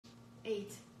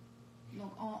I8.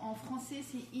 Donc en français,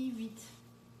 c'est I8.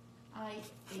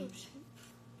 I8.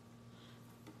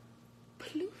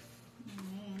 Plouf.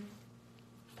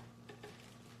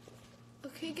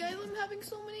 Okay, guys, I'm having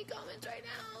so many comments right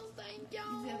now. Thank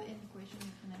y'all. Is there any question?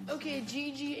 Okay,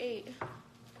 GG8.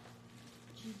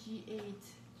 GG8.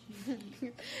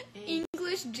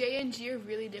 English J and G are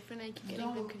really different. I keep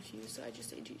getting them confused, so I just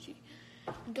say GG.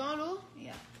 Donald?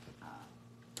 Yeah.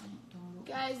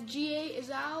 Guys, G8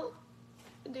 is out.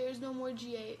 There's no more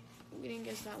G8. We didn't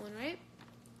guess that one, right?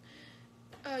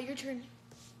 Your turn.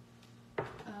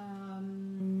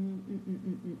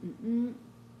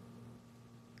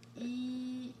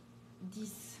 I10.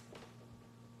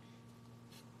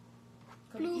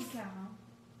 Comme Plouf. Icar. Hein.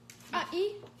 Ah,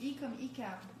 I? I comme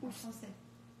Icar en français.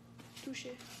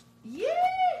 Touché.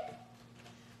 Yeah!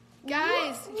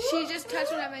 Guys, she just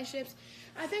touched one of my ships.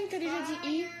 I think t'as déjà dit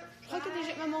I. Je crois que t'as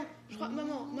déjà... Maman. Je crois...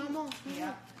 Maman.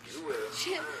 Yeah.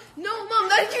 Shit. Non, maman,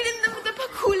 là, tu n'as pas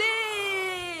coulé.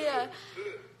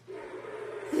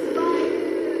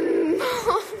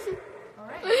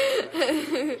 Alright.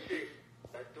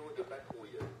 Bateau de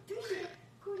patrouille.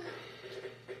 Cool.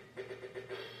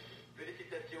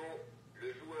 Félicitations,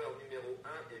 le joueur numéro 1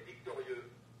 est victorieux.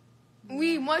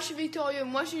 Oui, moi je suis victorieux.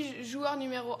 Moi je suis joueur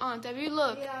numéro 1. T'as vu?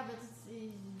 Look. Yeah, but it's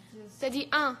just... T'as dit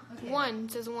 1. Okay. 1.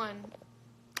 It says 1.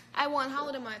 I won. How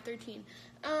old am I? 13.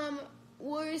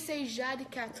 We'll say Jade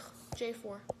 4.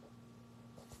 J4.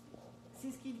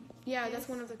 C'est ce qu'ils... Yeah, Yes. that's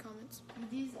one of the comments. Ils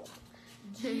disent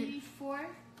G4.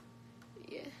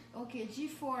 Yeah. Okay,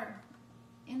 G4.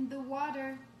 In the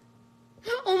water.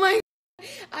 Oh my God.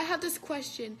 I have this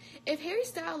question. If Harry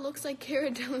Styles looks like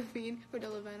Cara Delevingne, or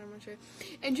Delevingne, I'm not sure,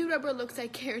 and Jude Weber looks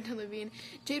like Cara Delevingne,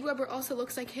 Jade Weber also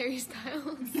looks like Harry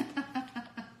Styles.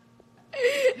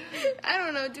 I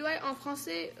don't know. Do I en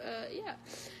français? Yeah.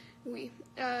 Oui.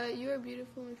 You are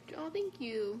beautiful. Oh, thank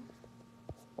you.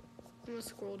 I'm gonna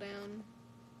scroll down.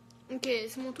 Ok,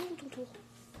 c'est mon tour ou ton tour?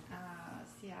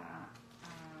 C'est à...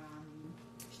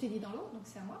 Je t'ai dit dans l'eau, donc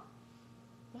c'est à moi.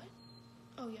 What?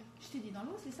 Oh, yeah. Je t'ai dit dans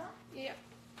l'eau, c'est ça? Yeah.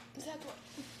 C'est à toi.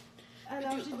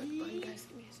 Alors, Dude, j'ai oh, dit guys,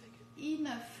 give me a second. I9.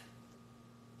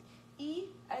 I,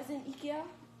 as in Ikea?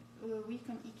 Oui,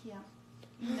 comme Ikea.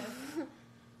 I9.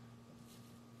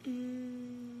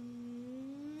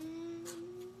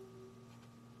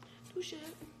 Touché.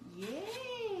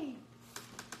 Yeah!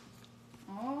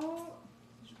 Oh,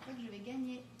 je crois que je vais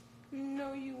gagner.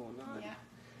 No, you will not. Yeah.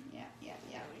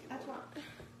 À toi.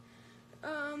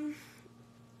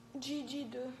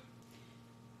 GG2.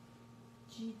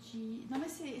 GG. Non, mais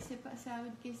c'est pas... C'est à eux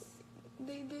de guess.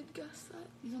 They did guess that.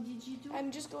 Ils ont dit G2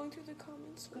 I'm just going through the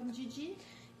comments. comme GG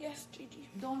Yes, GG.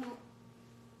 dans l'eau.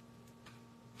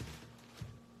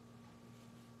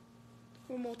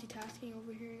 We're multitasking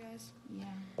over here, guys.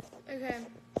 Yeah. Okay.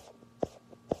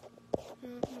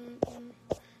 I'm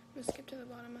gonna skip to the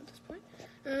bottom at this point.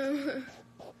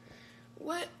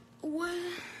 What?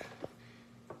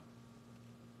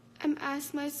 I'm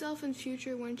asked myself in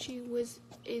future when she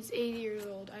is 80 years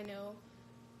old. I know.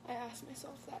 I asked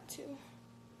myself that too.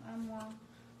 À moi.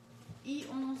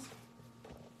 I11.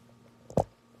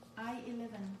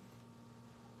 I11.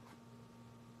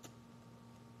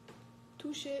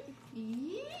 Touche it.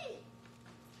 Yee!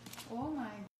 Oh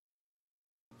my.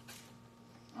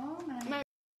 My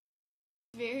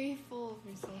very full of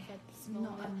yourself at this No,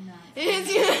 moment. I'm not. It's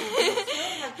I'm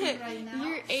so happy right now.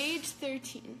 You're age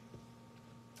 13.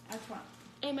 À toi.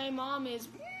 And my mom is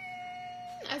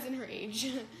as in her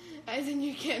age. As in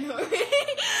you can't know.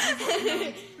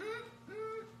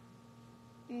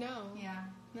 No. Yeah.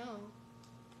 No.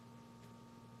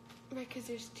 Right, because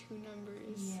there's two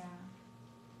numbers. Yeah.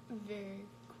 Very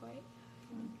quiet.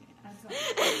 Okay. À toi.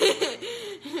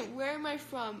 Where am I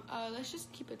from? Let's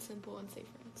just keep it simple and say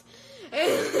France.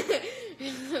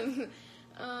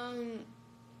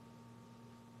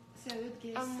 C'est à eux de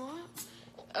guess. What?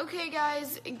 Okay,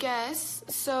 guys, guess.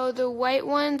 So the white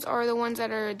ones are the ones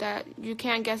that you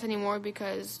can't guess anymore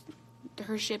because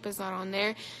her ship is not on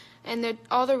there. And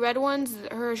all the red ones,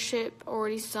 her ship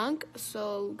already sunk.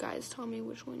 So, guys, tell me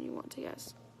which one you want to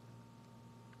guess.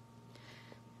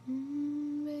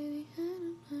 Baby, I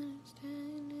don't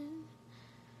understand it.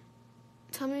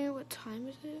 Tell me what time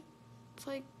is it? It's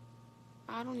like,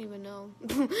 I don't even know.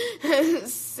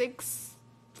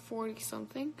 6:40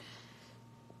 something.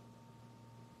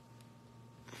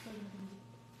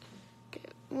 Okay.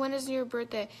 When is your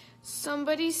birthday?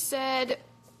 Somebody said,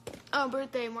 oh,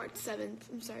 birthday March 7th.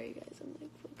 I'm sorry, you guys. I'm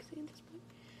like focusing at this point.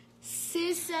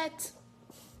 C7.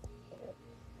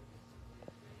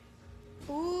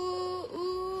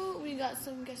 Ooh, we got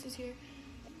some guesses here.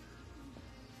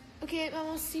 Okay,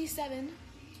 almost C7.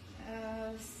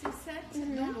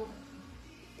 C7 dans l'eau.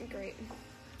 Great.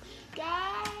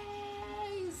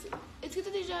 Guys, est-ce que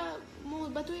t'as déjà... Mon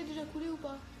bateau est déjà coulé ou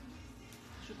pas?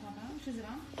 Je crois pas, je sais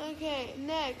pas. Okay,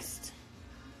 next.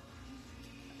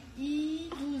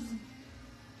 I12.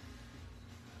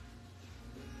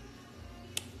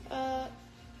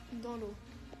 Dans l'eau.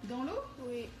 Dans l'eau?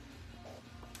 Oui.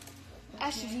 Ok.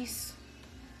 H10.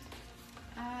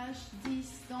 H10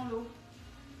 dans l'eau.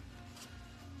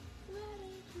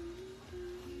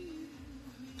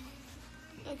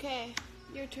 Okay,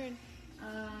 your turn.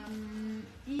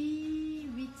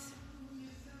 I8.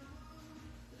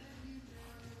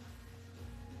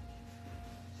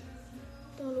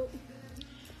 Dans l'eau.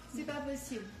 C'est pas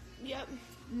possible. Yep.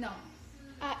 Non.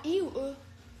 Ah, I ou E?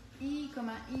 I comme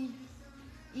un I.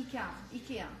 Ikea.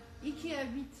 Ikea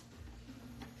 8.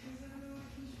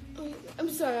 Oh, I'm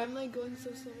sorry, I'm like going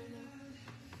so slow right now.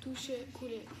 Touché,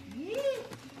 coulé.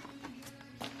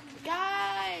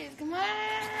 Guys, come on!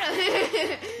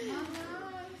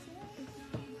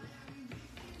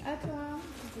 À toi.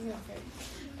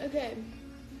 Okay.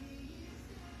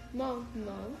 Mom.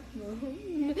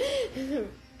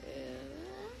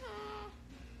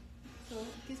 So,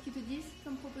 qu'est-ce qu'ils te disent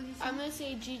comme proposition? I'm gonna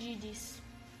say GG10.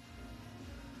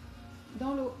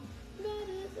 Dans l'eau.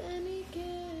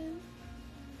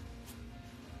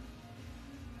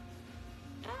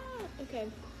 Okay,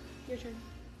 your turn.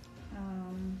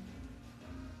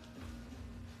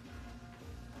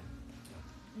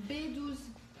 B12.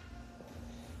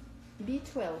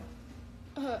 B12.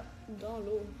 Dans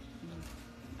l'eau.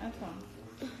 À toi.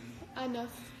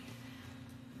 Enough.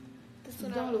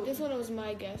 Dans l'eau. This one was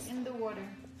my guess. In the water.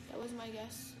 That was my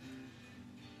guess.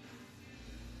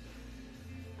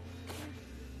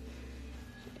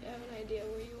 I have an idea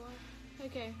where you are.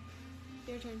 Okay,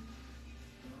 your turn.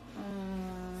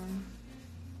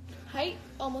 Height,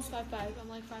 almost 5'5". I'm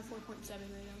like 5'4.7"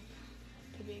 right now,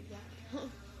 to be exact.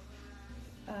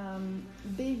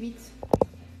 B8.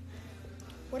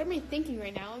 What am I thinking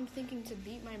right now? I'm thinking to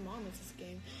beat my mom at this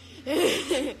game.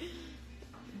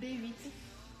 B8.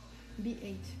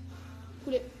 B8.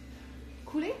 Coulé.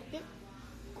 Coulé? Yep.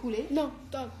 Coulé? Non,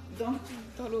 dans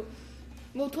Dans. l'eau.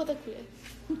 Bon, toi t'as coulé.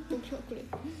 Donc tu as coulé.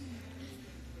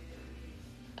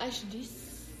 H10.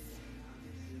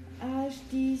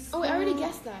 H10. Oh, I already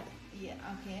guessed that. Yeah,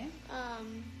 okay.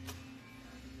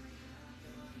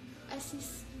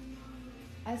 A6.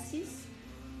 A6.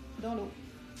 Dans l'eau.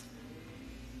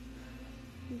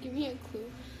 Give me a clue.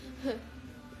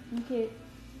 Ok.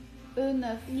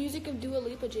 E9. Music of Dua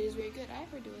Lipa, Jade is very good. I've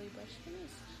heard Dua Lipa. She's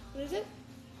nice. What is it?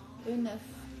 E9.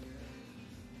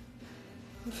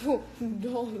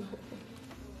 Dans l'eau.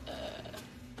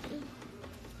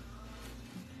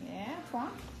 Yeah,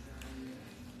 point.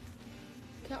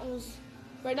 K11.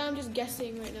 Right now I'm just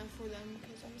guessing right now for them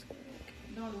because I'm just gonna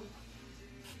like Dans l'eau.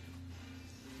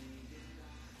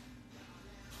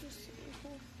 just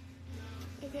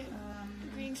okay.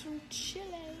 Greetings from Chile.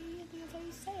 I think that's how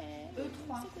you say it.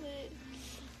 E3. Stick with it.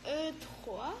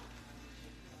 E3.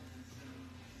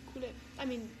 Coulé. I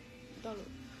mean, dans l'eau.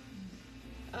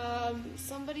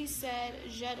 Somebody said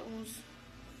Jade 11.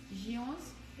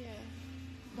 J11. Yeah.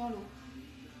 Dans l'eau.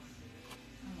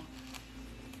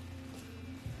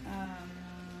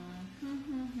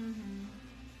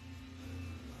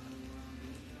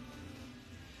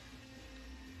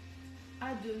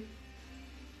 A2.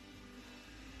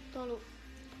 Dans l'eau.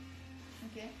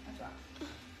 Ok, à toi.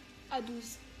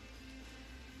 A12.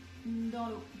 Dans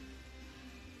l'eau.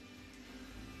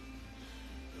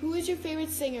 Who is your favorite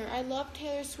singer? I love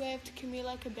Taylor Swift,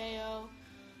 Camila Cabello,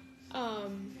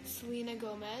 Selena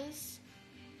Gomez,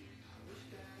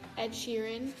 Ed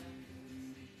Sheeran,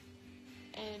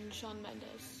 and Shawn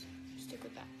Mendes. Stick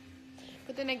with that.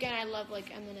 But then again, I love like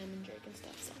Eminem and Drake and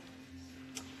stuff. So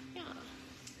yeah.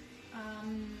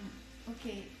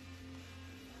 Ok.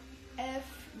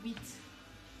 F8.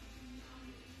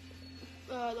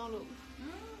 Dans l'eau.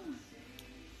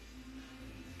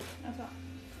 À toi.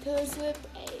 Taylor Swift,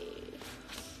 hey.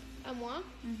 À moi.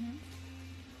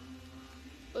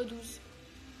 E12.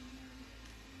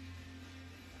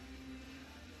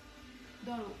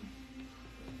 Dans l'eau.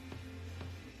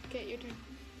 Okay, your turn.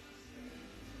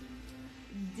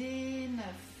 D9.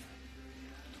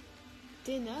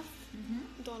 D9.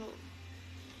 Dans l'eau.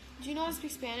 Do you know how to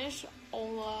speak Spanish?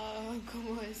 Hola,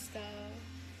 ¿cómo está?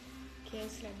 ¿Qué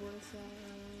es la bolsa?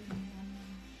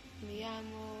 Me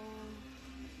llamo.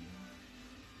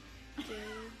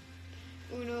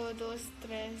 1, 2,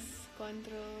 3,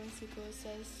 4, 5,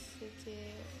 6,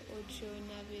 7, 8,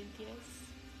 9,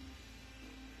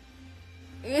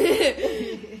 10.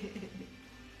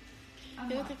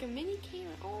 You look like a mini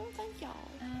camera. Oh, thank y'all.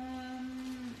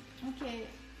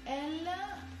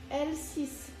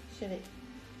 6, chérie.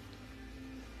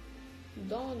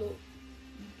 Dans l'eau.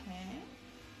 Ok.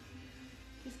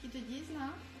 Qu'est-ce qu'ils te disent là?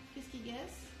 Qu'est-ce qu'ils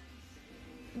guessent?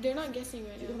 They're not guessing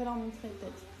right Tu now. devrais leur montrer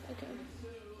peut-être. Okay.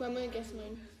 Well, I'm gonna guess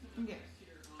mine. Ok.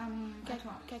 À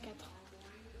toi. K4.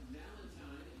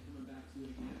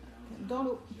 Dans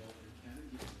l'eau.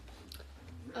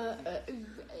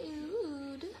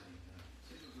 Rude.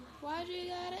 Why'd you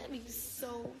gotta be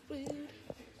so rude?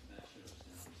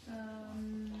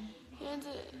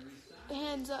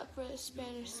 Hands up for the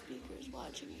Spanish speakers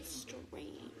watching the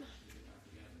stream.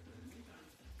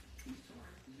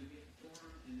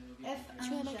 F1.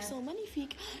 Tu as un accent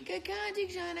magnifique. Quelqu'un a dit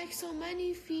que j'ai un accent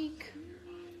magnifique.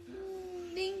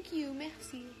 Thank you,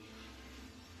 merci.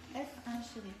 F1,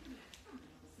 chérie.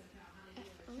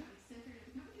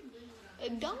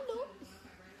 F1. Dans l'eau.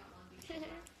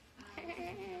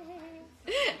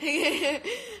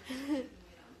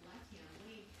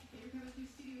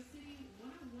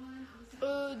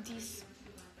 10.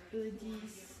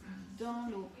 E10. Dans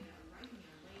l'eau.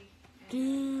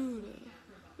 Dude.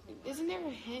 Isn't there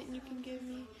a hint you can give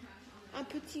me? Un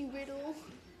petit riddle.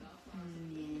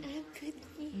 Un petit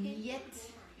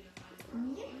hint.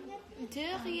 Niet. De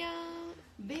rien.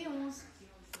 B11.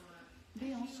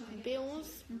 B11, chérie.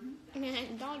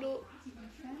 B11. Dans l'eau.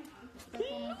 Pas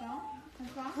pour longtemps.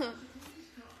 Encore.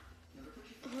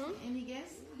 Any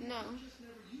guess? No.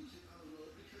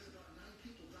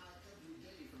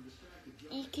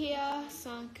 Ikea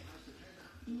 5.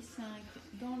 I5.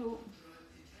 Dans l'eau.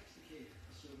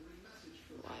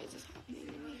 Why is this happening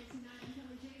to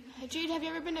me? Jade, have you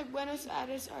ever been to Buenos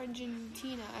Aires,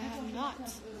 Argentina? I have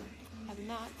not.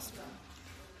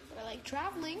 But I like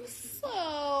traveling,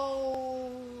 so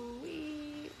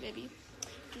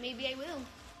maybe I will.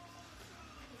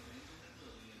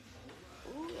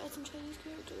 Ooh, got some Chinese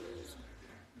characters.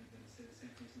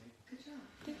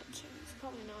 I think it's Chinese.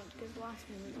 Probably not, because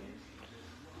blasphemy.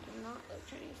 I'm not like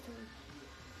Chinese to me.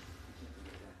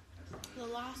 The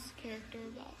last character,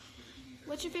 but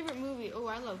what's your favorite movie? Oh,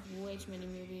 I love way too many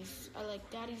movies. I like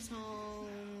Daddy's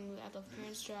Home. I love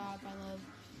Parents Trap. I love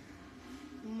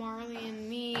Marley and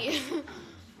Me.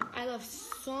 I love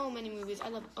so many movies. I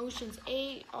love Ocean's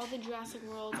 8, all the Jurassic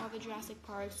World, all the Jurassic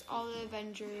Parks, all the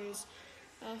Avengers.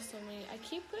 I have so many. I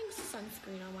keep putting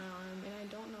sunscreen on my arm, and I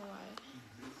don't know why.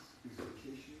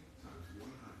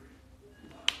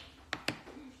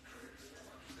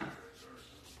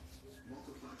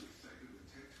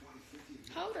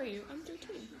 How old are you? I'm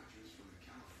 13.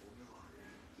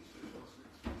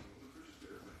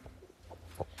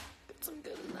 Get some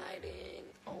good lighting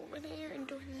over there.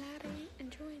 Enjoy lighting.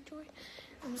 Enjoy.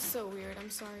 I'm so weird. I'm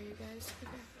sorry, you guys.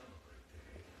 Okay.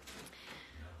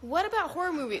 What about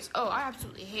horror movies? Oh, I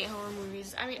absolutely hate horror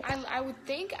movies. I mean, I would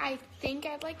think I'd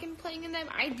like him playing in them.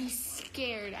 I'd be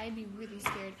scared. I'd be really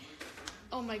scared.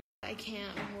 Oh my God, I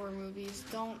can't. Horror movies.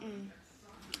 Don't.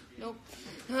 Nope.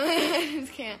 I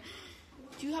just can't.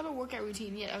 Do you have a workout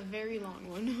routine? Yeah, a very long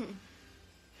one.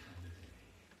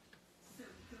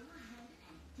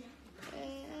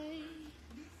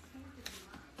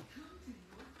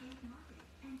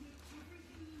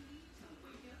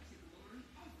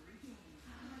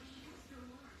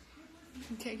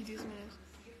 Okay, I can do some minutes.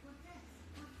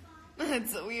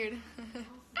 That's so weird.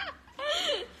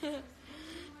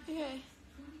 Okay.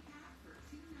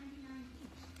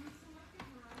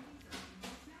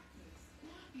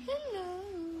 Hello.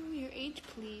 Your age,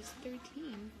 please.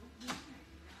 13.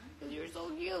 You're so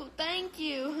cute. Thank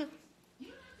you. You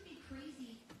don't have to be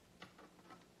crazy.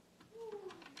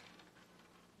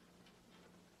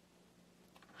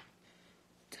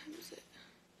 What time is it?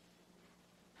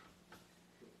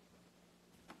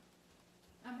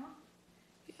 Yeah.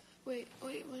 Wait,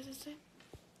 what does it say?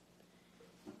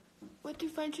 What do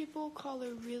French people call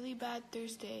a really bad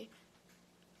Thursday?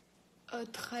 A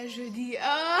tragédie.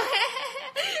 Oh,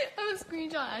 I'm a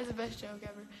screenshot. That's the best joke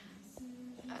ever.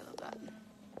 I love that.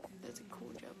 That's a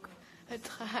cool joke. It's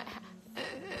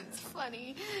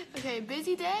funny. Okay,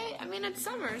 busy day? I mean, it's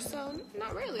summer, so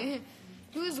not really.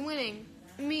 Who's winning?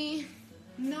 Me.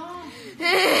 No.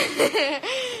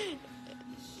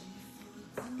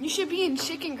 You should be in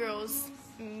Chicken Girls.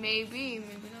 Maybe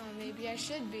not. Maybe I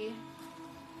should be.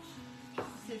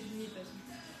 C'est fini, parce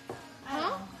que...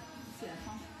 Huh? C'est la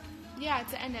fin. Yeah,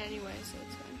 it's the end anyway, so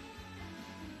it's fine.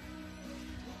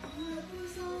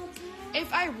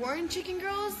 If I were in Chicken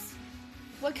Girls,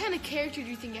 what kind of character do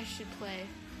you think I should play?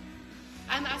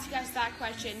 I'm asking us that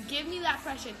question. Give me that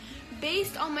question.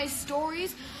 Based on my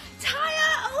stories,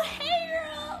 Taya, oh hey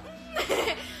girl.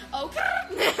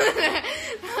 Okay.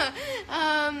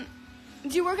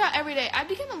 Do you work out every day? I've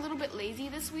become a little bit lazy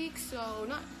this week, so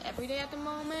not every day at the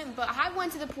moment, but I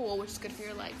went to the pool, which is good for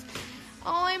your legs.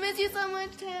 Oh, I miss you so much,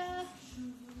 Taya.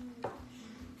 Do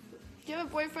you have a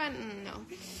boyfriend? No.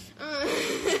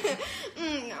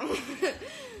 No.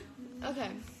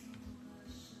 Okay.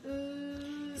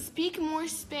 Speak more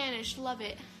Spanish. Love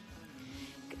it.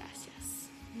 Gracias.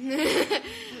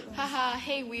 Haha,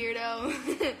 hey weirdo.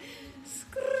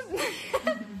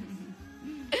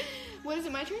 What is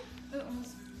it, my turn?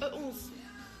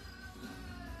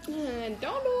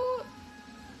 Don't know.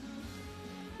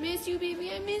 Miss you,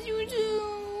 baby. I miss you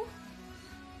too.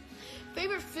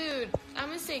 Favorite food? I'm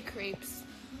gonna say crepes.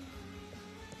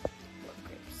 Love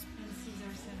crepes.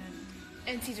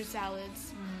 And Caesar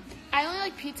salads. I only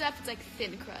like pizza if it's like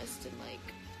thin crust and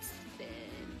like thin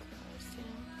crust, you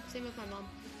know. Same with my mom.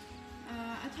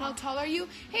 How tall are you?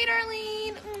 Hey,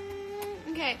 Darlene.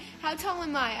 Okay, how tall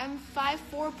am I? I'm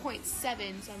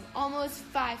 5'4.7", so I'm almost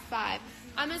 5'5".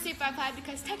 I'm gonna say 5'5"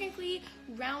 because technically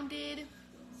rounded.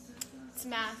 It's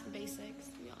math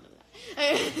basics. We all know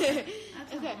that.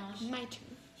 Okay, my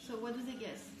turn. So what do they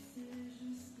guess?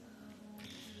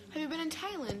 Have you been in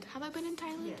Thailand? Have I been in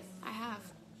Thailand? Yes. I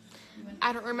have.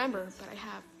 I don't remember, but I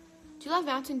have. Do you love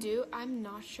Mountain Dew? I'm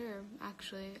not sure,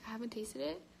 actually. I haven't tasted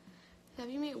it. Have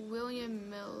you met William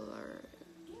Miller?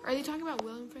 Are they talking about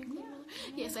William Franklin Miller?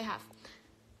 Yes, I have.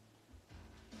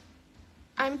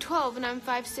 I'm 12 and I'm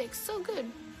 5'6". So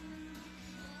good.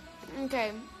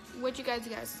 Okay, what'd you guys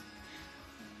guess?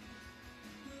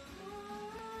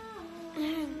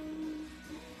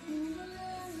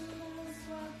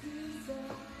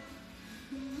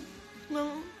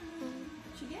 No.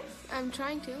 Did you guess? I'm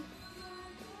trying to.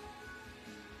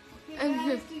 Okay,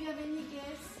 guys, do you have any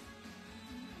guess?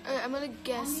 I'm gonna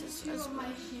guess. Only two of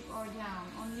my sheep are down.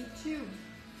 Only two.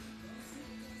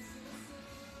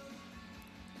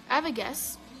 I have a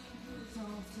guess.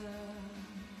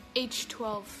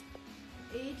 H12.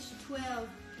 H12.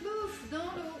 Poof,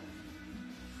 dans l'eau.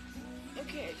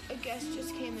 Okay, a guess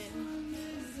just came in.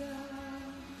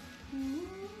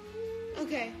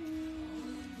 Okay.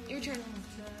 Your turn.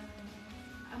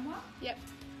 À moi? Yep.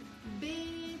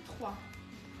 B3.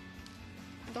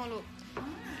 Dans l'eau.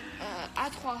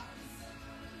 A3.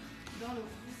 Dans l'eau.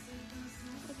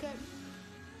 Okay.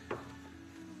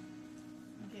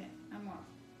 Ok, à moi.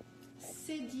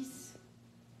 C10.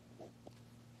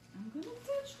 I'm gonna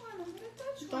touch one.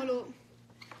 Dans l'eau.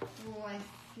 Oh, I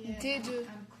feel D2.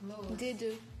 I'm close. D2.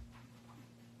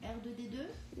 R2D2.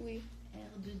 Oui.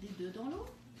 R2D2 dans l'eau.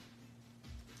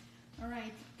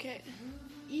 Alright. Okay.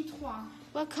 I3.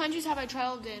 What countries have I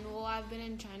traveled in? Well, I've been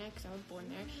in China because I was born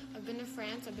there. I've been to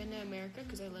France. I've been to America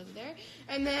because I live there.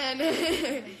 And then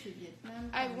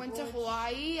Vietnam, I went to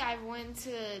Hawaii. I went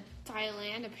to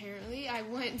Thailand, apparently. I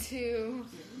went to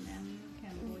Vietnam,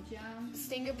 Cambodia.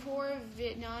 Singapore,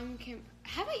 Vietnam.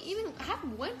 Have I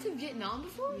went to Vietnam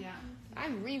before? Yeah.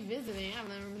 I'm revisiting. I've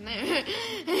never been there.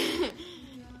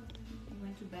 We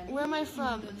went to Bali. Where am I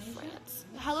from? Indonesia. France.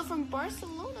 Hello from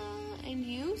Barcelona. And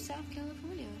you, South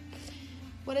California.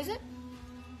 What is it?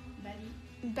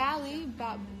 Bali.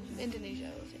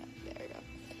 Indonesia. Yeah, there you go.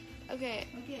 Okay,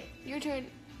 Ok. your turn.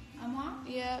 À moi?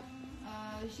 Yep.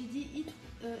 J'ai dit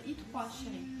I3,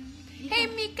 chérie. Hey,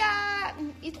 Mika!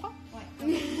 I3? Ouais.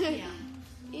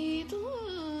 I3.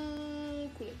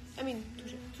 Coulé. I mean,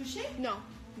 touché. Touché? No,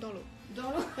 dans l'eau.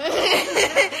 Dans l'eau.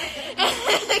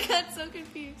 I got so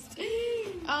confused.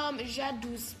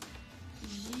 J12.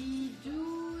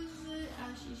 J12.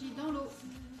 J dans l'eau.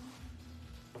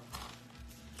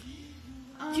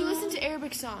 Do you listen to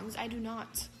Arabic songs? I do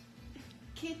not.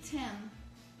 K10.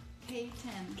 K10.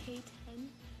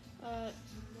 K10.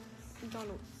 Dans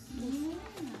l'eau.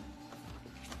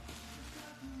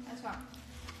 À toi.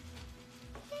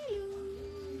 Hello.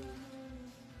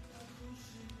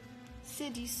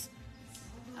 C10.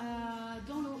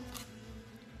 Dans l'eau.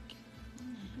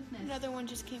 Goodness. Another one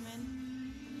just came in.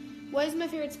 What is my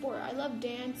favorite sport? I love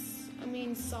dance. I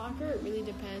mean, soccer. It really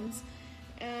depends.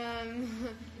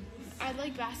 I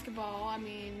like basketball. I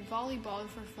mean, volleyball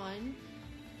for fun.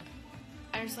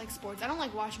 I just like sports. I don't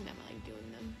like watching them. I like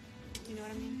doing them. You know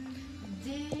what I mean?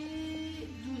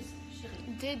 D12,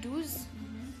 chérie. D12?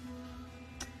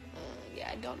 Yeah,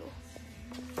 I don't know.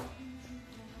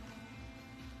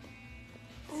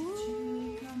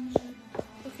 Ooh.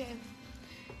 Okay.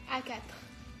 A4.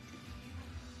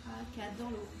 A4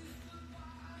 dans l'eau.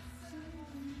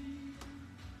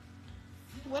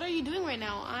 What are you doing right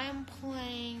now? I'm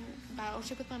playing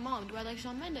Battleship with my mom. Do I like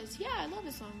Shawn Mendes? Yeah, I love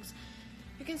his songs.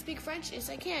 You can speak French? Yes,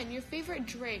 I can. Your favorite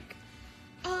drink?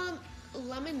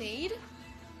 Lemonade.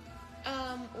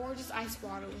 Or just ice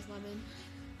water with lemon.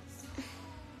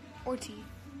 Or tea.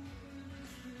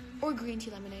 Or green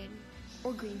tea lemonade.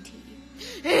 Or green tea.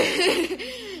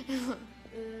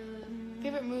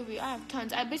 Favorite movie? I have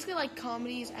tons. I basically like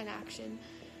comedies and action.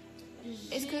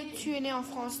 Est-ce que tu es né en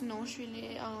France? Non, je suis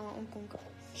né en Hong Kong,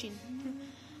 Chine.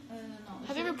 Non,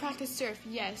 Have you ever practiced surf?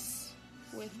 Yes,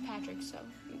 with Patrick. So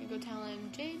you can go tell him,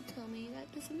 Jade, tell me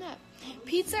that, this, and that.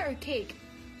 Pizza or cake?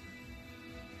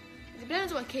 It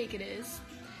depends what cake it is.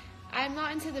 I'm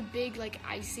not into the big like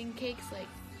icing cakes. Like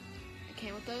I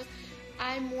can't with those.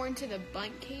 I'm more into the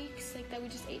bundt cakes like that we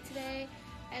just ate today,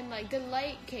 and like the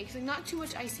light cakes, like not too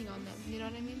much icing on them. You know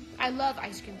what I mean? I love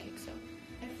ice cream cakes, so.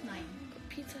 F9. But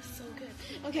pizza's so good.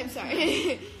 Okay, I'm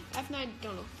sorry. F9,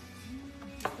 don't know.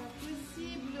 Pas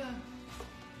possible.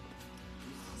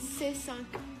 C5.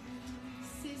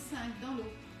 C5 dans l'eau.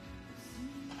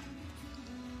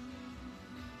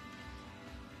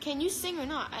 Can you sing or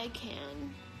not? I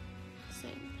can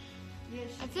sing.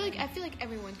 Yes, I feel like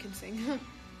everyone can sing.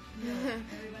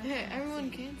 Everyone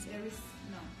can sing. There is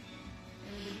no.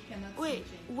 Everybody cannot Wait,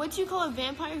 sing. what do you call a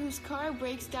vampire whose car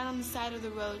breaks down on the side of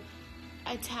the road?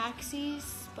 A taxi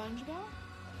SpongeBob?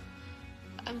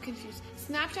 I'm confused.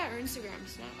 Snapchat or Instagram?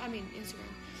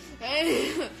 Instagram.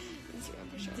 Instagram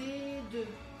for sure. D2.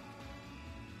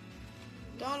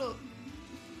 Donald.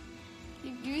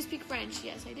 Do you speak French?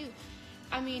 Yes, I do.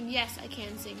 I mean, yes, I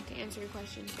can sing to answer your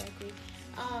question correctly.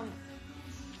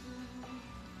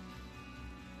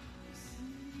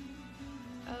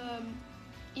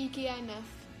 IKEA 9.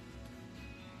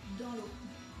 Dans l'eau.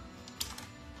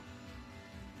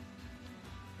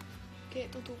 Ok,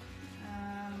 ton tour.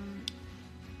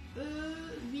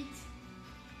 E8.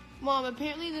 Mom,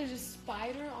 apparently there's a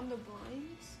spider on the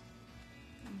blinds.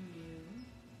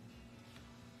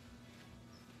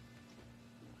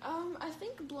 I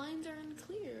think blinds are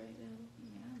unclear right now.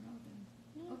 Yeah, no, then.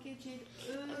 Ok, Jade.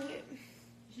 Ok.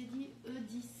 J'ai dit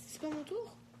E10. C'est pas mon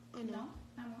tour? Oh non. Non,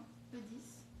 à moi.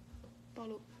 E10. Dans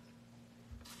l'eau.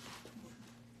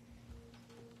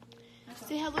 Attends.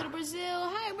 Say hello to Brazil.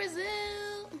 Hi,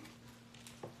 Brazil.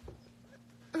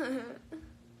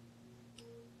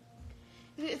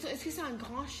 Est-ce que c'est un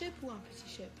grand ship ou un petit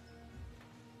ship?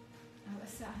 Ah bah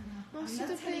ça, Non, I'm s'il not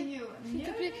te plaît. telling you. S'il te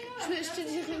No, plaît, no, je te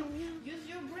dirai le mien. Use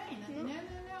your brain. No. No.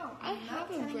 I I'm have not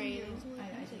a telling brain. you. It's only I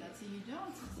did not say you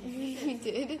don't. You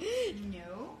did.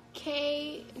 No.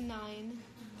 K9.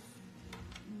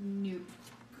 Nope.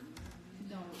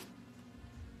 Dans l'eau.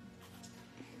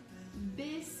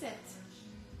 B7.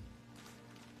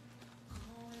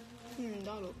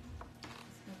 Dans l'eau.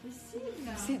 C'est pas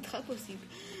possible. C'est très possible.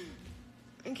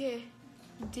 Ok.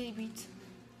 D8.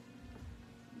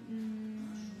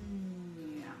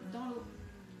 Dans l'eau.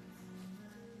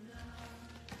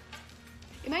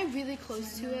 Am I really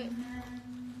close to it?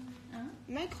 Hein?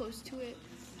 Am I close to it?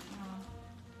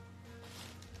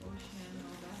 Ocean,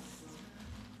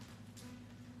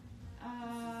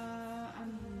 à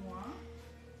moi.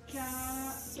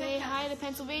 Say hi to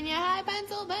Pennsylvania. Hi,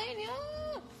 Pennsylvania.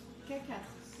 K4.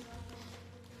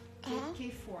 Huh?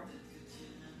 K4.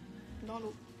 Dans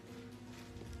l'eau.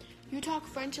 You talk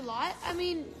French a lot? I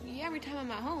mean, yeah, every time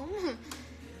I'm at home.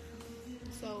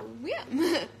 So, yeah.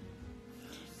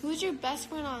 Who's your best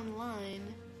friend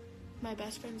online? My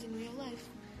best friends in real life.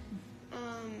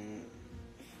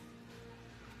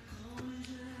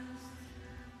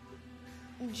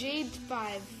 Jade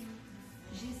 5.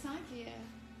 G5? Yeah.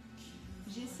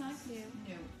 G5? Yeah.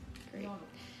 No. Great. Dans l'eau.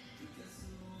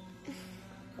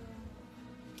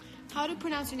 How to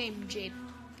pronounce your name? Jade.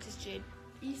 Just Jade.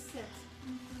 I7.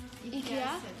 IKEA?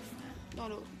 7. Dans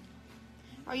l'eau.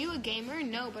 Are you a gamer?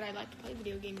 No, but I like to play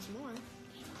video games more.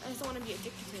 I just don't want to be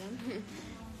addicted to them.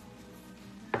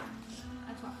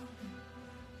 À toi.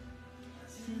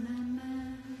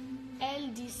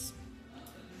 L10.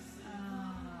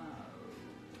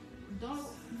 Dans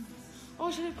l'eau.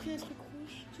 Oh, j'avais pris un truc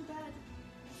rouge. Too bad.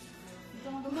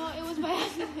 Dans l'eau. No, it was by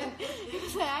accident. It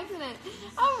was by accident.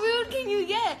 How rude can you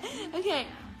get? Okay.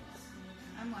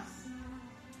 À moi.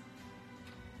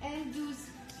 L12.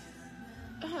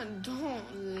 Dans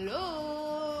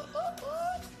l'eau.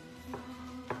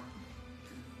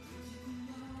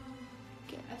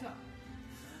 Okay. À toi.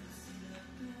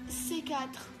 C4.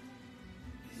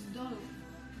 Dans l'eau.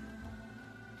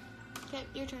 Okay,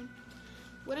 your turn.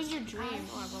 What is your dream?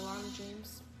 Oh, I have a lot of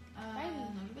dreams.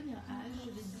 Non, je vais pas dire âge,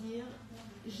 je vais dire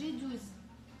G12.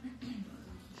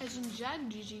 As in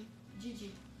Jade, Gigi.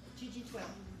 GG12.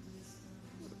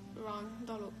 Wrong.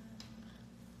 Dans l'eau.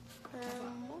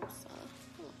 Hermosa.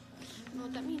 Oh, I don't know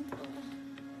what that means.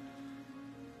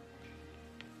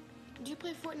 Do you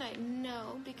play Fortnite?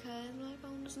 No, because my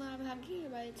phone does not have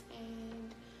gigabytes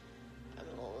and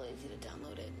I'm always easy to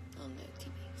download it on the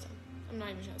TV, so I'm not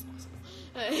even sure it's possible.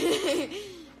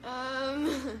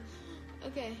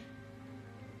 Okay.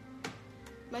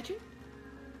 My turn?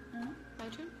 Hein? My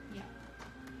turn? Yeah.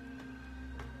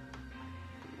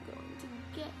 I'm going to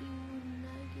get you,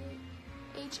 nugget.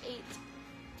 H8.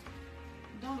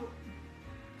 Dans l'eau.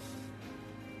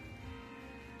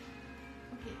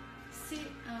 Ok.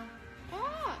 C1.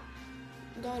 Ah!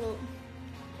 Got it.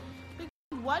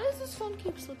 Why does this phone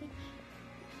keep slipping?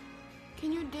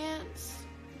 Can you dance?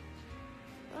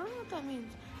 I don't know what that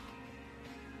means.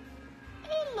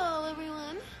 Hello,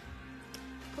 everyone.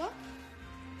 Quoi?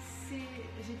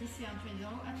 J'ai dit C1, tu m'as dit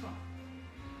dans l'eau. À toi.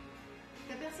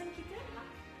 T'as personne qui t'aide là?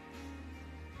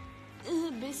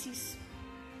 B6.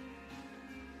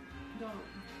 Dans l'eau.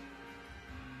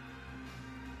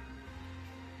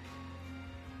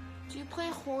 Do you play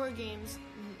horror games?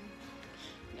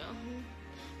 No,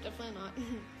 definitely not.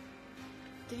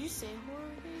 Did you say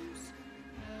horror games?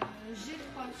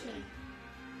 G3, chérie.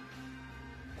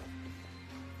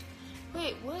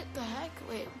 Wait, what the heck?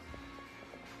 Wait.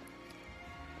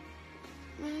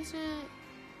 I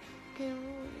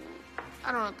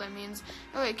don't know what that means.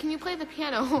 Oh wait, can you play the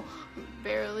piano?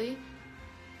 Barely.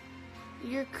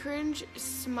 Your cringe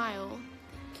smile.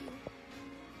 Thank you.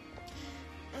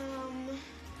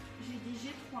 J'ai dit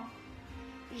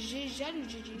G3. Jade ou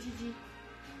Gigi? Gigi.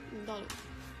 Dans l'eau.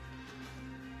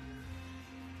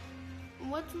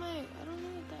 What's my... I don't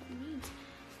know what that means.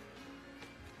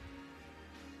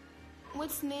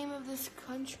 What's the name of this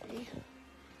country?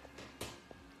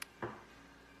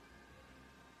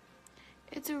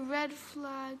 It's a red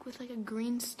flag with like a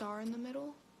green star in the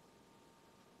middle.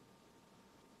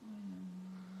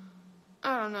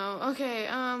 I don't know. Okay,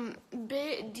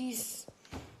 B10.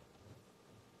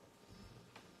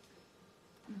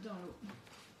 Dans l'eau.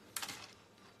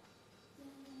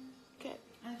 Okay.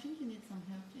 I think you need some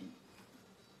help, Jane.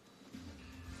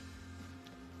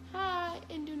 Hi,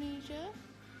 Indonesia.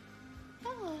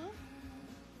 Hello.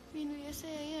 Yes, I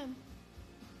am.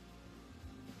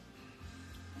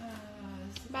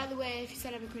 By the way, if you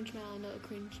said I have a cringe smile, I know what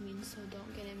cringe means, so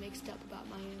don't get it mixed up about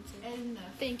my answer. L9.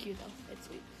 Thank you, though. It's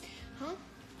sweet. Huh?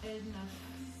 L9.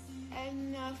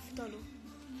 Enough dollar.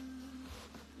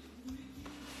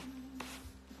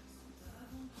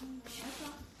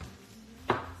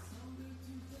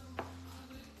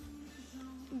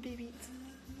 Baby.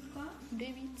 Quoi?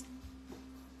 Baby.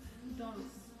 Dans l'eau.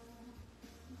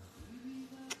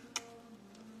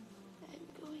 I'm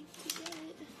going to get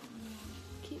it.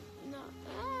 Keep not.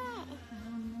 Ah.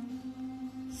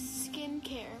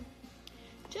 Skincare.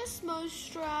 Just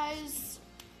moisturize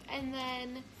and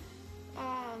then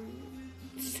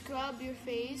scrub your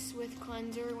face with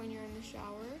cleanser when you're in the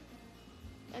shower.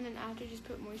 And then after, just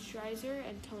put moisturizer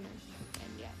and toner.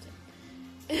 And yeah,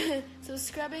 that's it. So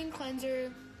scrubbing,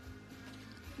 cleanser,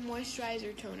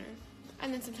 moisturizer, toner.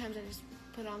 And then sometimes I just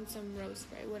put on some rose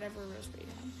spray, whatever rose spray you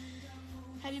have.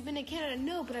 Have you been to Canada?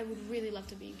 No, but I would really love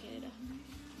to be in Canada.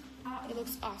 It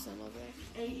looks awesome over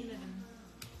there. A11.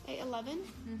 A11?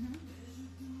 Mm-hmm.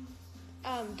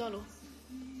 Dans l'eau.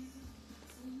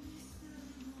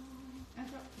 À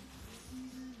toi.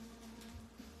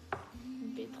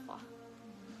 B3.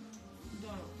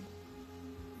 Dans l'eau.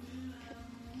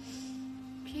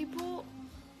 People...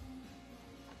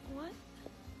 What?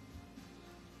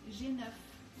 G9.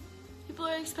 People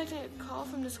are expecting a call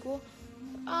from the school.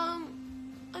 I'm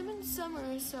in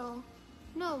summer, so...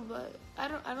 No, but I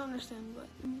don't understand, but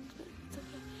it's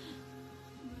okay.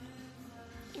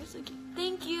 It's like,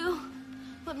 thank you.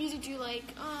 What music do you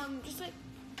like? Just like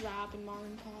rap and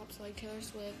modern pop, so like Taylor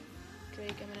Swift,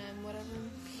 Drake, Eminem, whatever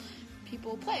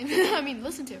people play. I mean,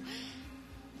 listen to.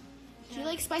 Do you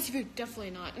like spicy food?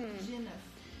 Definitely not. G9.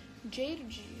 Jade or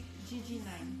G?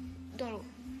 GG9. Dans l'eau.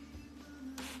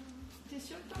 T'es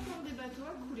sûr que t'as encore des bateaux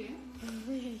à couler?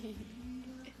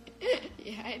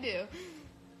 Yeah, I do.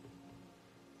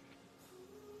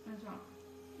 À toi.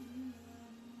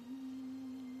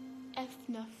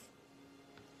 F9.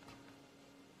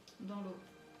 Dans l'eau.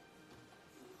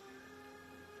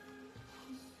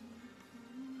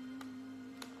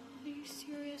 Are you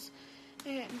serious?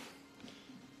 Okay.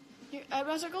 Your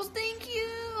eyebrow circles, thank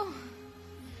you!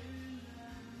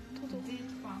 D3.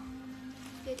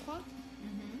 D3?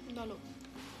 Mm-hmm. Dans l'eau.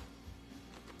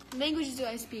 Languages do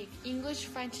I speak? English,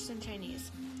 French, and Chinese.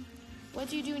 What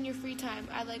do you do in your free time?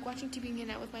 I like watching TV and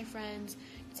getting out with my friends.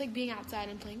 It's like being outside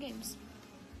and playing games.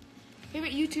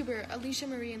 Favorite YouTuber? Alicia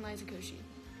Marie and Liza Koshy.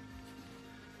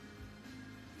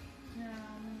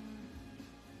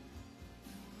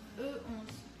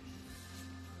 E11.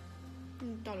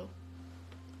 Dans l'eau.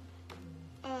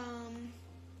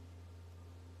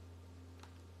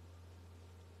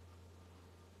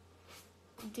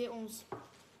 D11.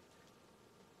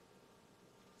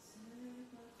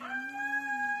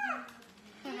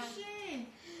 Touché.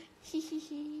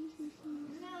 Hihihi.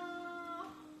 Non.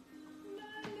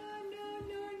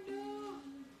 Non.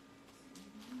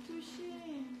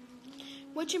 Touché.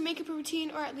 What's your makeup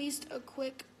routine, or at least a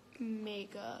quick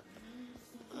makeup?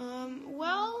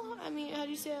 Well, I mean, how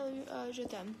do you say je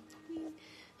t'aime?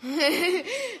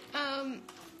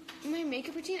 My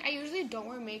makeup routine, I usually don't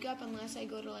wear makeup unless I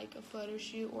go to like a photo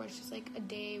shoot, or it's just like a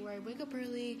day where I wake up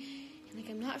early and like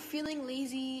I'm not feeling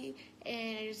lazy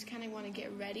and I just kind of want to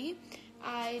get ready.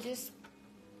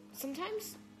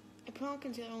 Sometimes I put on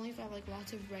concealer only if I have like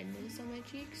lots of redness on my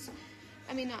cheeks.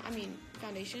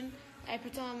 Foundation. I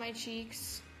put on my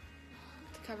cheeks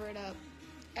to cover it up,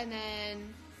 and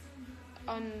then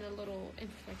on the little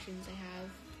imperfections I have,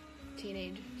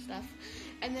 teenage stuff,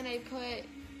 and then I put,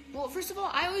 well, first of all,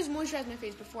 I always moisturize my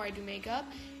face before I do makeup,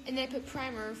 and then I put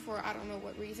primer for I don't know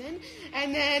what reason,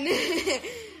 and then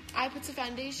I put some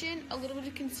foundation, a little bit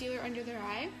of concealer under their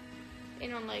eye,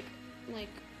 and on like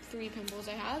 3 pimples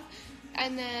I have,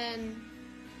 and then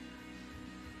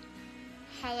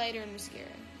highlighter and mascara.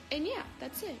 And yeah,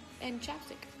 that's it. And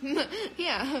chapstick.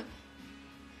 Yeah.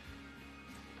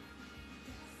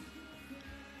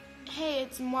 Hey,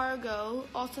 it's Margot,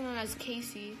 also known as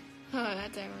Casey.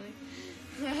 That's ironic.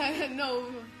 No,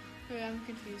 wait, I'm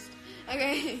confused.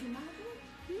 Okay.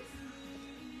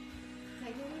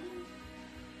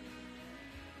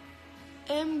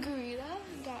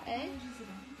 mgarita.a.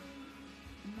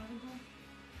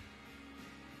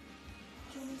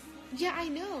 Yeah, I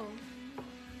know.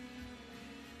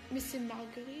 Miss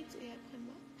Marguerite et après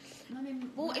moi. Non, mais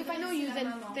Well, if I know you,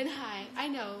 then hi. I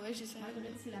know. It's just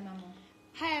Marguerite, c'est la maman.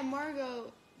 hi, I'm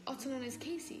Margot, also known as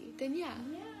Casey. Then yeah.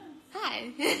 Yeah.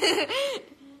 Hi.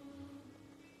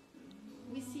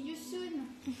 We see you soon.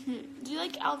 Do you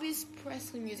like Elvis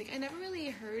Presley music? I never really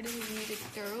heard his music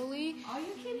thoroughly. Are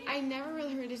you kidding? I never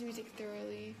really heard his music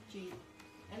thoroughly. Jade.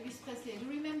 Elvis Presley. Do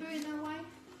you remember in Hawaii?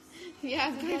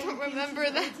 Yeah, but I don't remember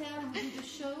that. The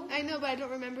show? I know, but I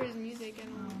don't remember his music at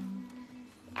all.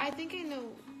 I think I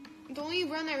know. The only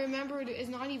run I remembered is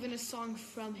not even a song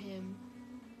from him.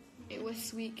 It was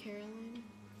Sweet Caroline.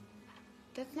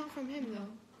 That's not from him, though.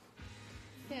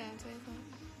 Yeah, that's what I thought.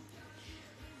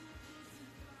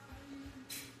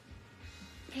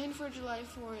 Plan for July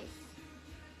 4th.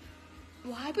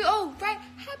 Well, happy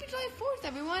July 4th,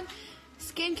 everyone.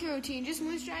 Skincare routine, just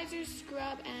moisturizer,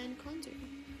 scrub, and cleanser.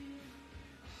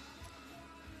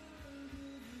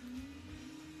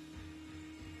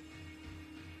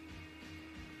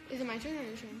 Is it my turn or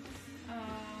your turn? On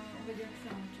va dire que c'est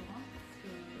à mon tour. Hein, parce que,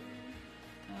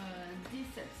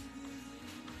 17.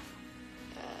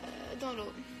 Don't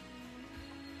know.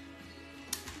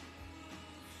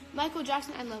 Michael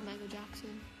Jackson, I love Michael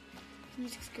Jackson. His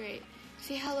music's great.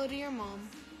 Say hello to your mom.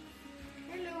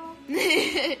 Hello.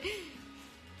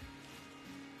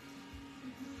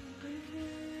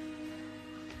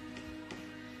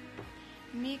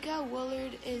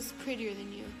 meikawoollard is prettier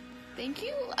than you. Thank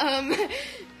you.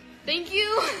 Thank you.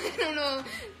 I don't know.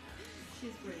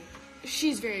 She's great.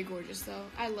 She's very gorgeous, though.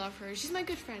 I love her. She's my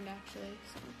good friend, actually.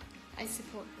 So I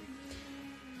support her.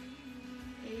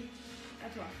 Age, à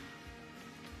toi.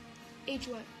 Age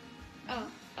what?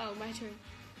 Oh, my turn.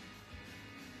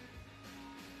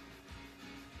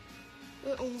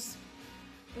 11.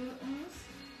 11.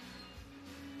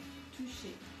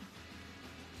 Touché.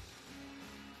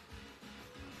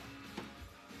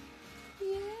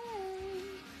 Yay.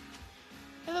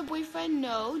 Have a boyfriend?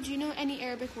 No. Do you know any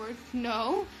Arabic word?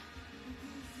 No.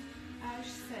 Âge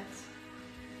 7.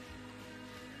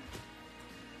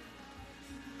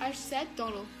 Âge 7?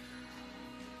 Don't know.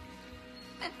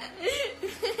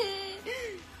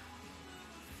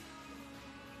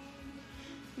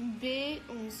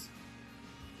 B11.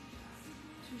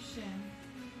 Touché.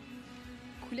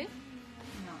 Coulé?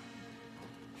 Non.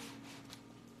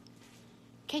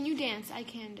 Can you dance? I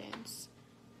can dance.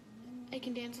 I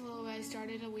can dance a little bit. I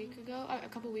started a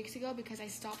couple weeks ago because I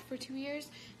stopped for 2 years.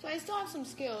 So I still have some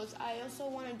skills. I also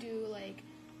want to do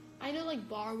I know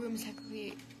ballroom is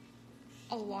technically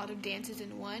a lot of dances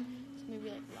in one. So maybe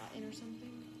Latin or something.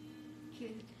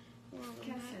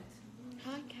 Cassette.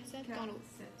 Huh? Cassette? Dans l'eau.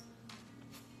 Cassette.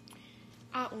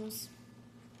 À 11.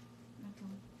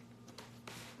 Attends.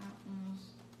 À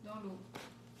 11. Dans l'eau.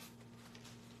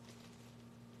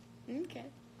 Okay.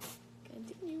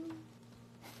 Continue.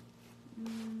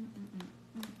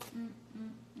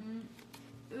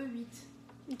 E8.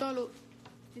 Dans l'eau.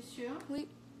 T'es sûr? Oui.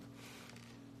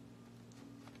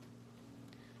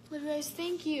 Livius,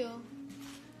 thank you.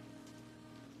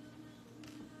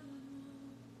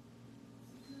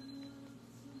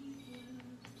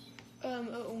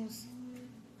 E11.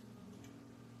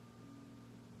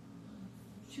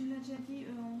 Tu me l'as déjà dit,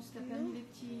 E11, t'as pas Non. mis les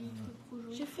petits trucs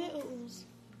rouges. J'ai fait E11.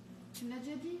 Tu me l'as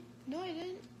déjà dit? No, I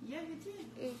didn't. Yeah, you did.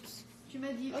 Oops. Tu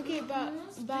m'as dit Ok,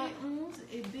 E11, bah, B11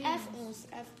 et B11.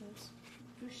 F11.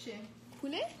 Touché.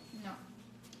 Poulet? Non.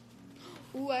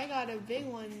 Ooh, I got a big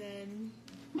one then.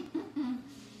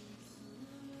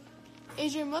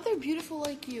 Is your mother beautiful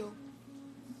like you?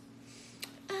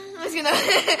 I was gonna.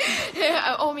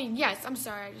 I mean, yes. I'm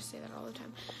sorry. I just say that all the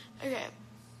time. Okay.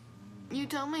 You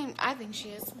tell me. I think she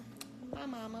is. My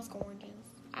mama's gorgeous.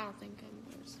 I don't think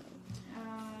I'm so. My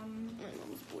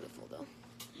mom's beautiful though.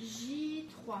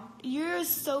 J3. You're a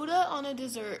soda on a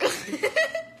dessert.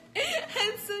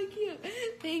 That's so cute.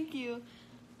 Thank you.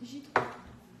 J3.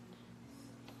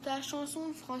 Ta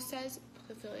chanson française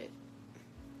préférée?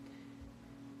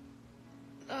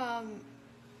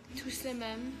 Tous les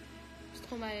mêmes. C'est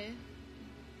trop malais.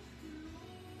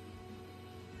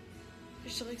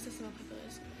 Je dirais que ça c'est ma préférée.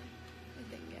 I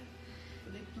think, yeah.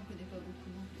 Faudrait que t'en connais pas beaucoup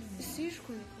non plus. Mais Si, je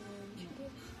connais quand même un petit peu.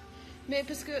 Mais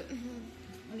parce que...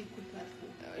 on n'écoute pas trop.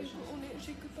 les chansons françaises.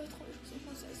 J'écoute pas trop les chansons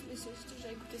françaises, mais c'est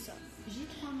j'ai écouté ça.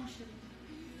 J3, mon chéri.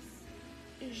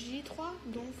 J3,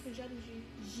 donc Jade ou J?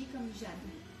 J comme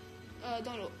Jade.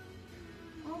 Dans l'eau.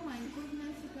 Oh my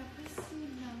goodness, c'est pas possible.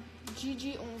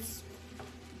 JJ11.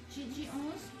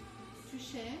 JJ11,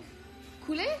 touché.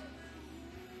 Coulé?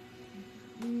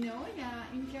 Non, il y a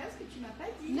une case que tu m'as pas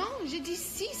dit. Non, j'ai dit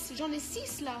 6. J'en ai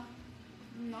 6 là.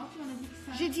 Non, tu m'en as dit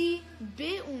que 5. J'ai dit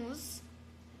B11,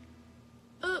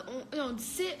 E11, non,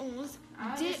 C11,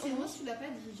 Ah, D11. C11, tu l'as pas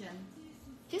dit, Jeanne.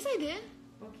 Qu'est-ce que c'est?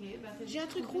 Ok, bah t'as J'ai un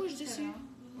truc trouvé rouge tout à dessus. l'heure.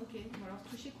 Ok, bon alors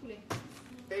touché, coulé.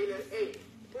 Speler 1.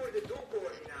 Voor de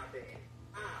doelcoördinaten in.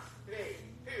 A, 2,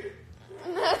 4.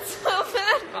 That's so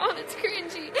bad. Oh, it's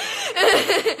cringy.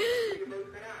 Patrouilleboot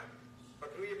geraakt.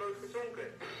 Patrouilleboot gezonken.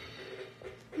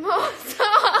 Oh,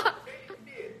 stop.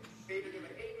 Gefeliciteerd. Speler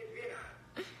nummer 1 is winnaar.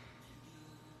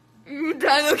 You're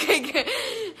done. Okay,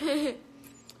 good.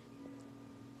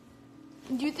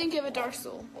 Do you think you have a dark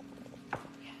soul?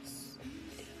 Yes.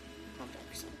 I have a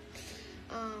dark soul.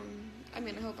 I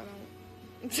mean, I hope I don't.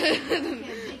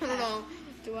 I don't know.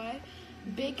 Do I?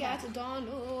 Big cat dans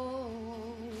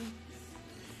l'eau.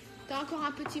 T'as encore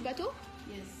un petit bateau?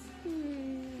 Yes.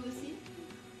 Hmm, Toi aussi?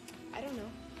 I don't know.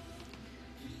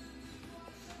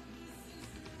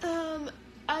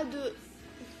 A2.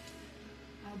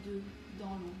 À 2, dans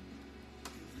l'eau.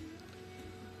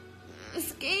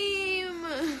 Scheme.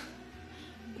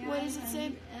 What does it Guys, I say?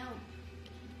 need help.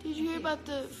 Did you hear Okay. about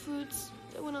the fruits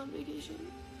that went on vacation?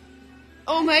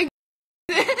 Oh my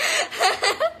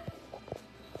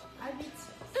Habite.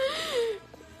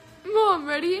 Mom,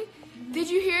 ready? Did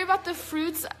you hear about the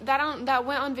fruits that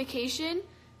went on vacation?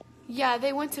 Yeah,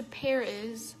 they went to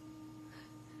Paris.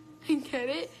 Get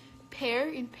it? Pear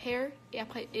in pear, et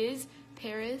après is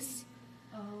Paris.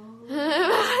 Oh.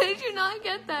 How did you not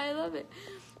get that? I love it.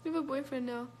 You have a boyfriend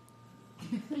now.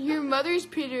 Your mother's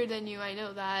prettier than you. I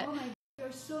know that. Oh my god,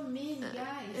 you're so mean,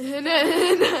 guys. No,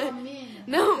 So mean.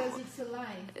 No. Because it's a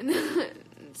lie.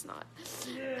 It's not.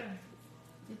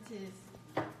 It is.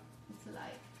 It's a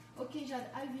lie. Ok, Jade,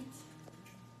 A8.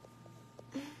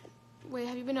 Wait,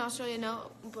 have you been to Australia?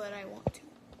 No, but I want to.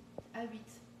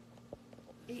 A8.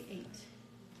 A8.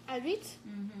 A8?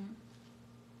 Mhm.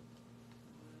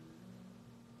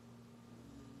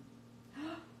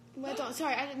 Wait, don't.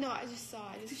 Sorry, I didn't know. I just saw.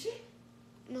 I just. Touché?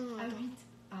 No, I A8. don't.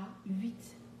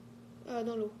 A8.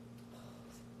 Dans l'eau.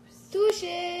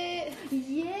 Touché.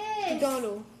 Yes! Dans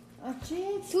l'eau. Ok,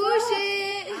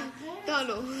 Touché. Arrête. Dans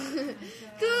l'eau. God.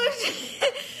 Touché.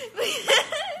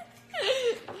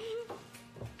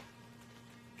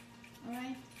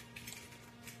 Alright.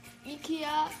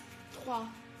 Ikea 3.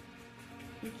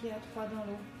 Ikea 3 dans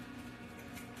l'eau.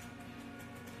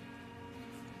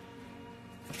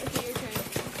 Okay, your turn.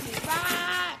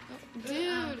 Ah,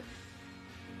 dude.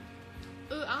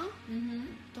 E1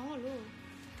 dans l'eau.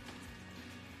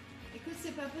 Écoute,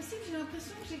 c'est pas possible, j'ai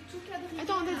l'impression que j'ai tout quadrillé.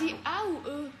 Attends, on a là. dit A ou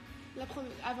E la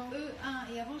première avant?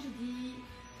 E1 et avant j'ai dit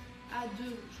A2,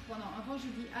 je crois. Non, avant j'ai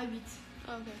dit A8,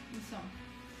 Ah, ok. il me semble.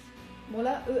 Bon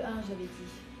là, E1 j'avais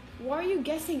dit. Why are you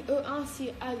guessing E1 si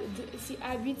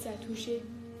A8 ça a touché?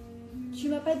 Tu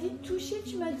m'as pas dit toucher,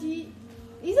 tu m'as dit.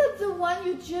 Is that the one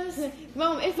you just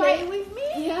Mom, if play I... with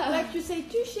me? Yeah. Like you say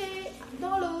toucher,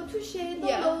 dans l'eau, toucher, dans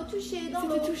Yeah. l'eau, toucher, dans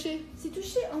l'eau. C'était touché. C'est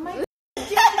touché, oh my god.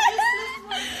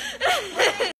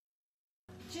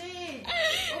 Jade.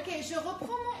 Ok, je reprends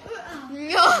mon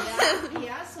E1. Non.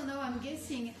 Yeah, so now I'm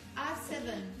guessing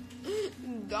A7.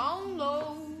 Dans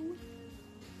l'eau.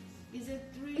 Is it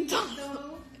 3 Dans dans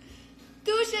l'eau?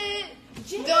 Touché.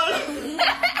 Jade. Dans l'eau.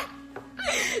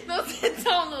 C'est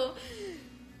dans l'eau.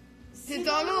 C'est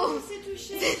dans l'eau. C'est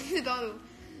touché. C'est dans l'eau.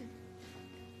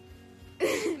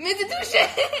 Mais c'est touché.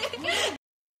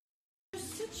 You're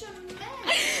such a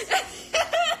mess.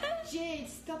 Jade,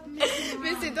 stop messing around.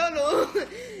 Mais c'est dans l'eau.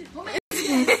 Oh my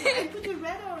goodness. I put a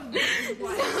red or a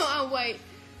white? No, white.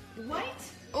 White?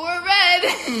 Or red.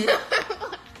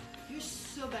 You're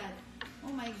so bad.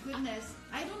 Oh my goodness.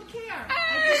 I don't care. I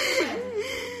put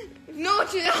red. No,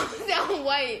 c'est en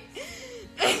white.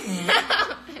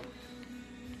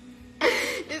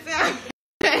 It's en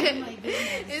red. Oh my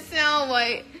goodness. It's en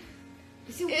white.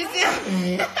 C'est white? It's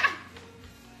en...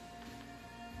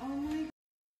 Oh my.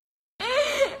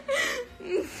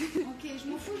 Ok, je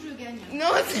m'en fous, je gagne. No,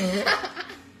 c'est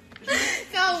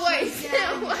en white. C'est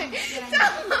en white. C'est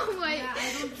en white. Yeah,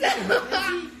 I don't care.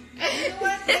 Vas-y. You know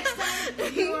what? Next time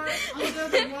you're under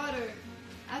the water.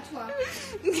 À toi.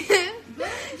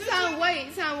 C'est en white.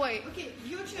 C'est en white. Ok,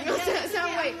 your turn. No, Yeah, c'est okay,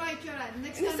 en white. I'm right, you're right.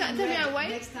 Next No, time t'as I'm mis red. un white?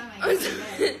 Next time I get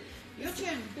red. Your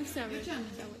turn. C'est en Your white. turn.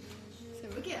 C'est en white.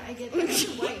 Okay, I get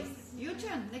white. Your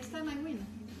turn. Next time I win.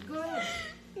 Go ahead.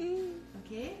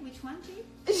 Okay, which one, Jade?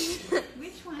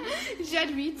 Which one?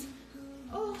 Jade 8.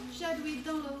 Oh, Jade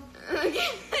dans l'eau. Okay,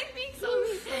 I think so.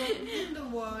 In the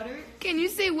water. Can you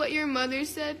say what your mother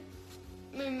said?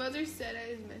 My mother said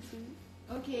I was messy.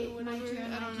 Okay, my Whatever,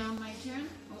 turn, I don't know. my turn.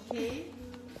 Okay.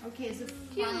 Okay, the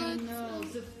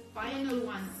Cute. final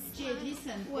one. Jade,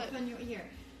 listen. What? Open your ear.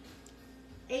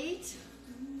 8,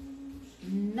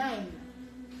 9.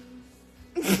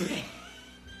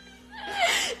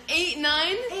 8,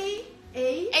 9? 8,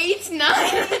 8, 9?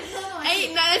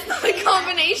 8, 9, that's not a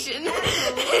combination.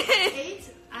 8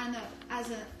 and as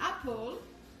an apple,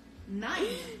 9.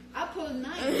 Apple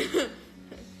 9.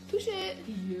 Touche it.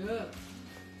 Yeah.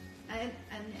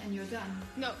 And you're done.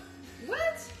 No.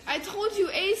 What? I told you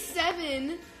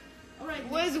A7 All right.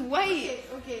 was white.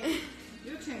 Okay.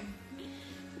 Your turn.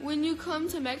 When you come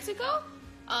to Mexico,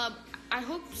 I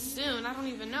hope soon. I don't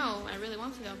even know. I really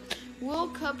want to go.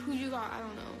 World Cup, who you got? I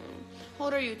don't know. How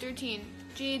old are you? 13.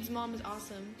 Jade's mom is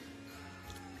awesome.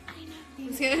 I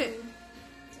know.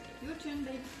 Your turn,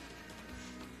 babe.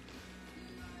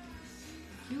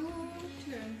 Your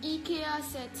turn. Ikea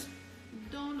set.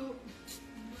 Dans l'eau.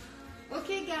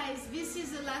 Okay, guys, this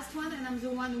is the last one, and I'm the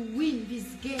one who win this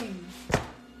game.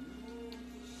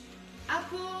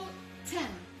 Apple 10.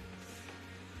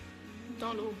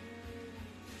 Dans l'eau.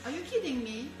 Are you kidding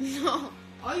me? No.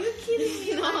 Are you kidding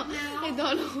me No. right now?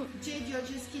 Dans l'eau. Jade, you're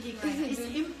just kidding, right? It's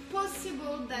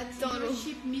impossible that Dans your l'eau.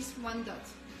 ship missed one dot.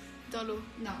 Dans l'eau.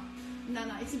 No,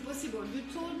 it's impossible. You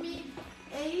told me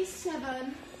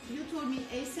A7. You told me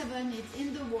A7 is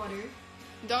in the water.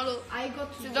 Dans l'eau. I got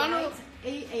C'est dans l'eau.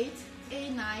 right, A8,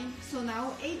 A9, so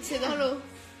now A10. C'est dans l'eau.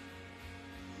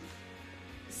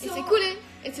 So, Et c'est coulé.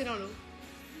 Et c'est dans l'eau.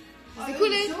 C'est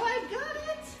coulé. So I got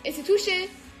it. Et c'est touché.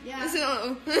 Yeah. Et c'est dans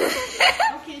l'eau.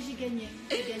 Ok, j'ai gagné.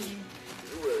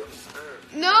 Joueur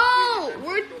 1. No!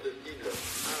 We're Tour de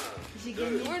cible 1. J'ai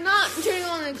gagné. we're not turning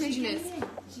on the J'ai cringiness. gagné.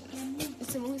 J'ai gagné.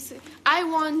 It's a- I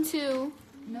won too.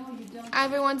 No, you don't.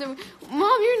 Everyone's a... Mom,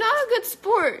 you're not a good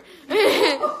sport.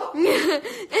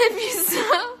 If you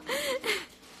stop.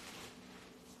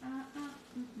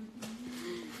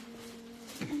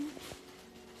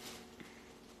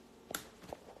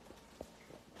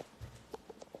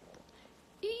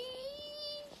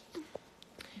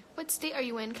 What state are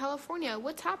you in? California.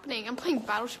 What's happening? I'm playing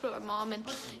Battleship with my mom and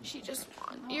she just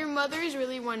won. Your mother is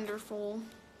really wonderful.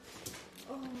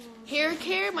 Oh. Hair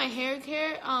care, my hair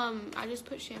care, I just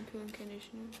put shampoo and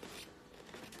conditioner.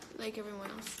 Like everyone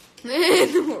else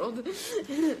in the world.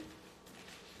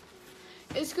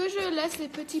 Est-ce que je laisse les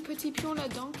petits pions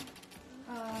là-dedans?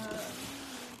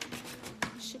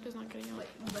 Ship is not getting on. Ouais,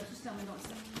 on va tous fermer dans le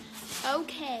sac.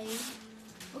 Okay.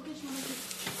 Ok, je m'en occupe.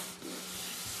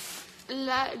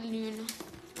 La lune.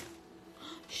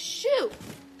 Shoot!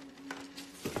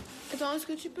 Attends, est-ce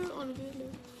que tu peux enlever le...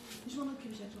 Je m'en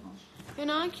occupe, je range. Il y en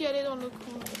a un qui allait dans le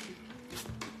coin.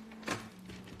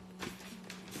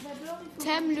 D'abord, il faut...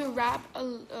 T'aimes le rap?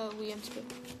 Oui, un petit peu.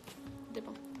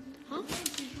 Dépend. Hein?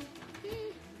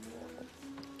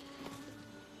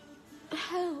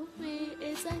 Help me,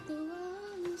 it's like the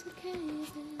walls are caving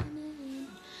in.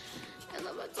 I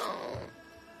love that song.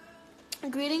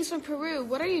 Greetings from Peru.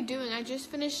 What are you doing? I just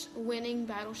finished winning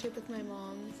Battleship with my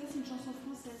mom. Ça, c'est une chanson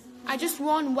française. I just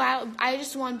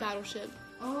won Battleship.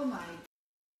 Oh my.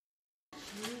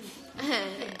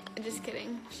 Just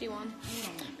kidding. She won.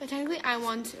 But technically I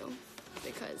won too.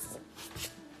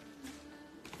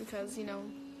 Because, you know,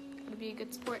 gotta be a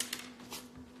good sport.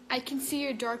 I can see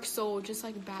your dark soul just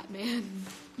like Batman.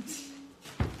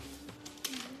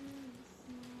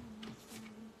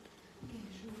 Okay.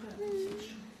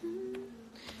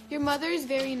 Your mother is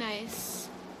very nice.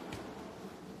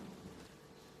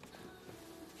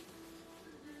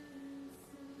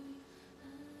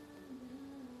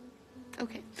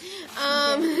 Okay.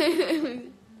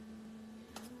 I'm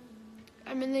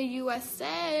in the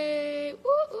USA.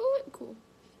 Ooh, ooh, cool.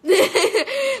 You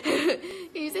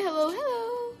say hello,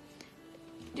 hello.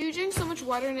 Do you drink so much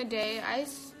water in a day?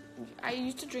 I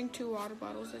used to drink 2 water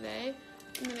bottles a day,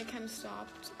 and then I kind of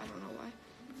stopped. I don't know why.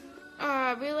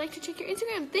 I really like to check your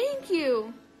Instagram. Thank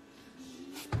you.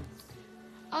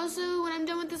 Also, when I'm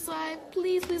done with this live,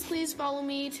 please, please, please follow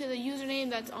me to the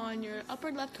username that's on your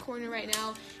upper left corner right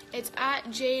now. It's at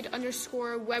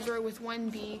Jade_Weber with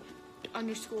 1B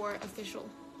 _official.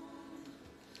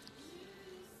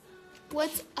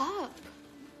 What's up?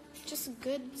 Just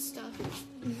good stuff.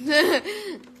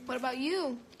 What about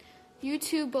you? You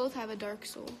two both have a dark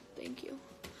soul. Thank you.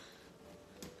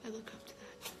 I look up to that.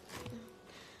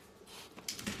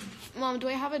 Mom, do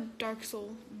I have a dark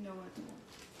soul? No,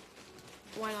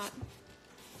 Why not?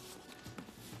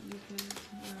 you can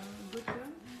good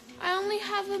one. I only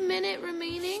have a minute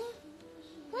remaining.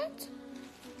 What?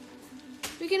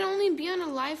 We can only be on a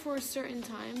live for a certain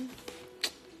time.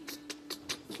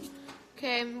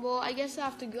 Okay, well, I guess I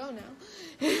have to go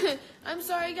now. I'm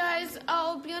sorry, guys.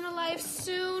 I'll be on a live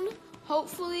soon,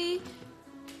 hopefully.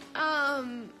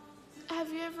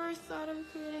 Have you ever thought of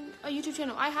creating a YouTube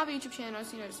channel? I have a YouTube channel. I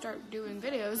just need to start doing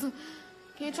videos.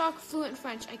 Can you talk fluent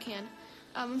French? I can.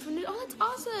 I'm from that's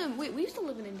awesome. Wait, we used to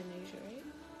live in Indonesia, right?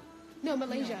 No,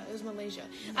 Malaysia. No. It was Malaysia.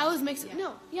 No. I was mixed. Yeah.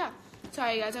 No, yeah.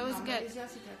 Sorry, guys. I always get.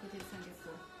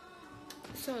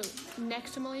 So,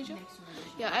 next to Malaysia? Next to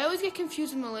Malaysia. Yeah, I always get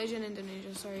confused with Malaysia and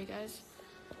Indonesia. Sorry, guys.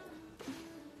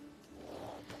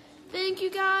 Thank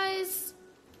you, guys.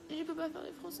 Did you put my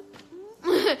belly pulse?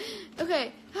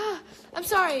 Okay. I'm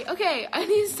sorry. Okay, I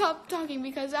need to stop talking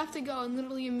because I have to go in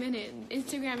literally a minute.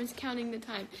 Instagram is counting the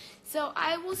time. So,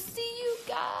 I will see you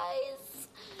guys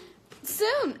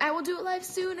soon. I will do it live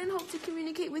soon and hope to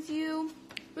communicate with you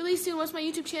really soon. What's my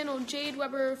YouTube channel? Jade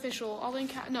Weber Official. All in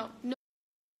no.